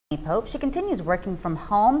Pope. She continues working from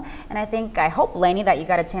home, and I hope, Lainey, that you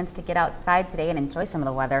got a chance to get outside today and enjoy some of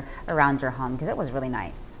the weather around your home because it was really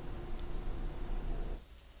nice.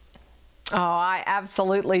 Oh, I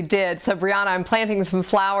absolutely did. So, Brianna, I'm planting some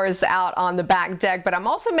flowers out on the back deck, but I'm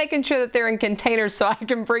also making sure that they're in containers so I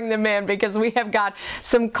can bring them in because we have got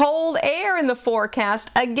some cold air in the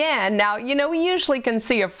forecast again. Now, you know, we usually can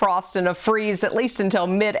see a frost and a freeze at least until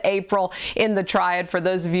mid-April in the Triad for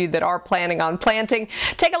those of you that are planning on planting.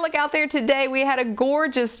 Take a look out there today. We had a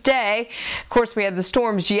gorgeous day. Of course, we had the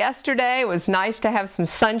storms yesterday. It was nice to have some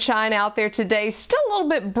sunshine out there today. Still a little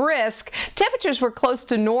bit brisk. Temperatures were close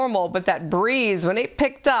to normal, but that breeze, when it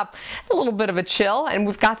picked up, a little bit of a chill, and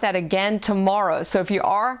we've got that again tomorrow. So if you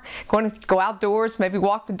are going to go outdoors, maybe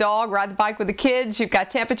walk the dog, ride the bike with the kids, you've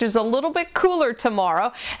got temperatures a little bit cooler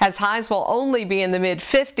tomorrow, as highs will only be in the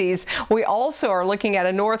mid-50s. We also are looking at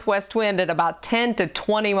a northwest wind at about 10 to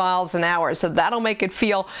 20 miles an hour, so that'll make it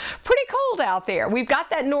feel pretty cold out there. We've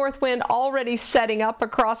got that north wind already setting up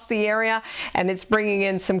across the area, and it's bringing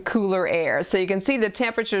in some cooler air. So you can see the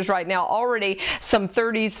temperatures right now already some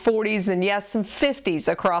 30s, 40s, and yes, some 50s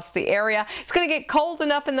across the area. It's going to get cold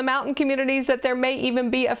enough in the mountain communities that there may even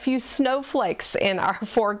be a few snowflakes in our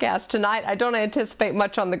forecast tonight. I don't anticipate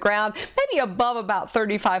much on the ground. Maybe above about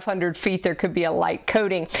 3,500 feet there could be a light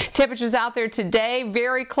coating. Temperatures out there today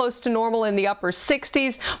very close to normal in the upper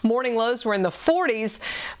 60s. Morning lows were in the 40s,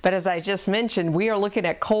 but as I just mentioned, we are looking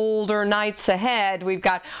at colder nights ahead. We've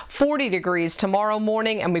got 40 degrees tomorrow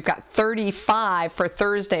morning, and we've got 35 for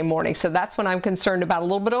Thursday morning. So that's when I'm concerned about a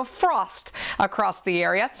little bit of frost across the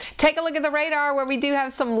area. Take a look at the radar where we do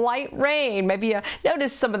have some light rain. Maybe you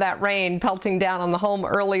noticed some of that rain pelting down on the home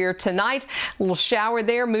earlier tonight. A little shower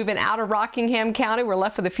there moving out of Rockingham County. We're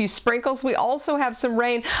left with a few sprinkles. We also have some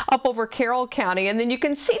rain up over Carroll County, and then you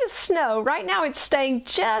can see the snow. Right now it's staying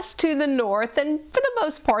just to the north, and for the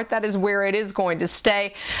most part that is where it is going to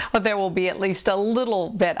stay, but there will be at least a little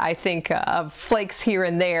bit, I think, of flakes here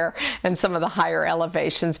and there and some of the higher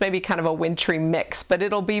elevations, maybe kind of a wintry mix, but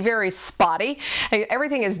it'll be very spotty.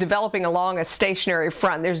 Everything is developing along a stationary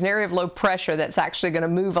front. There's an area of low pressure that's actually going to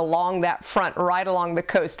move along that front right along the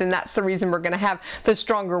coast, and that's the reason we're going to have the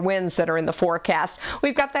stronger winds that are in the forecast.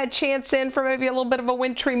 We've got that chance in for maybe a little bit of a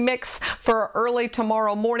wintry mix for early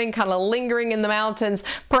tomorrow morning, kind of lingering in the mountains,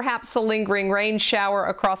 perhaps a lingering rain shower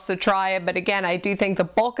across the Triad, but again, I do think the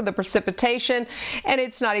bulk of the precipitation, and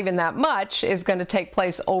it's not even that much, is going to take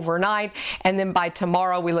place overnight, and then by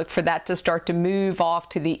tomorrow we look for that to start to move off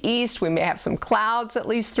to the east. We may have some clouds at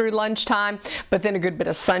least through lunchtime, but then a good bit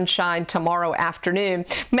of sunshine tomorrow afternoon.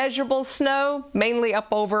 Measurable snow mainly up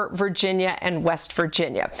over Virginia and West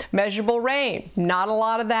Virginia. Measurable rain, not a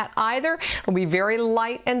lot of that either. It'll be very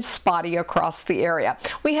light and spotty across the area.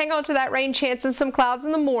 We hang on to that rain chance and some clouds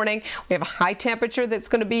in the morning. We have a high temperature that's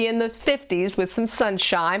going to be in the 50s with some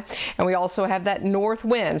sunshine, and we also have that north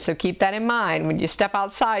wind, so keep that in mind. When you step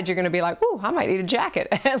outside, you're going to be like, ooh, I might need a jacket,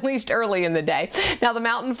 at least early in the day. Now, the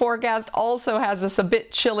mountain forecast also has us a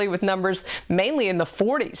bit chilly with numbers mainly in the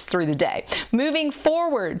 40s through the day. Moving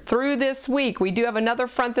forward through this week, we do have another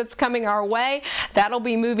front that's coming our way. That'll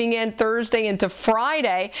be moving in Thursday into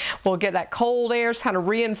Friday. We'll get that cold air kind of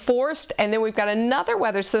reinforced, and then we've got another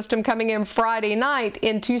weather system coming in Friday night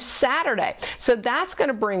into Saturday. So that's going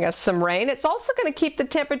to bring us some rain. It's also going to keep the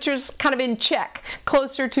temperatures kind of in check,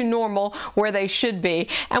 closer to normal where they should be,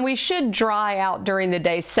 and we should dry out during the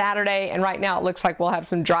day Saturday, and right now it looks like we'll have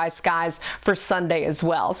some dry skies for Sunday as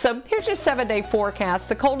well. So here's your 7-day forecast.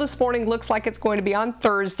 The coldest morning looks like it's going to be on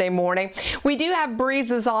Thursday morning. We do have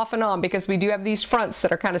breezes off and on because we do have these fronts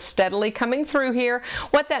that are kind of steadily coming through here.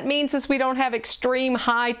 What that means is we don't have extreme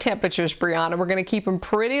high temperatures, Brianna. We're going to keep them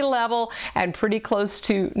pretty level and pretty close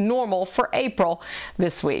to normal for April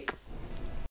this week.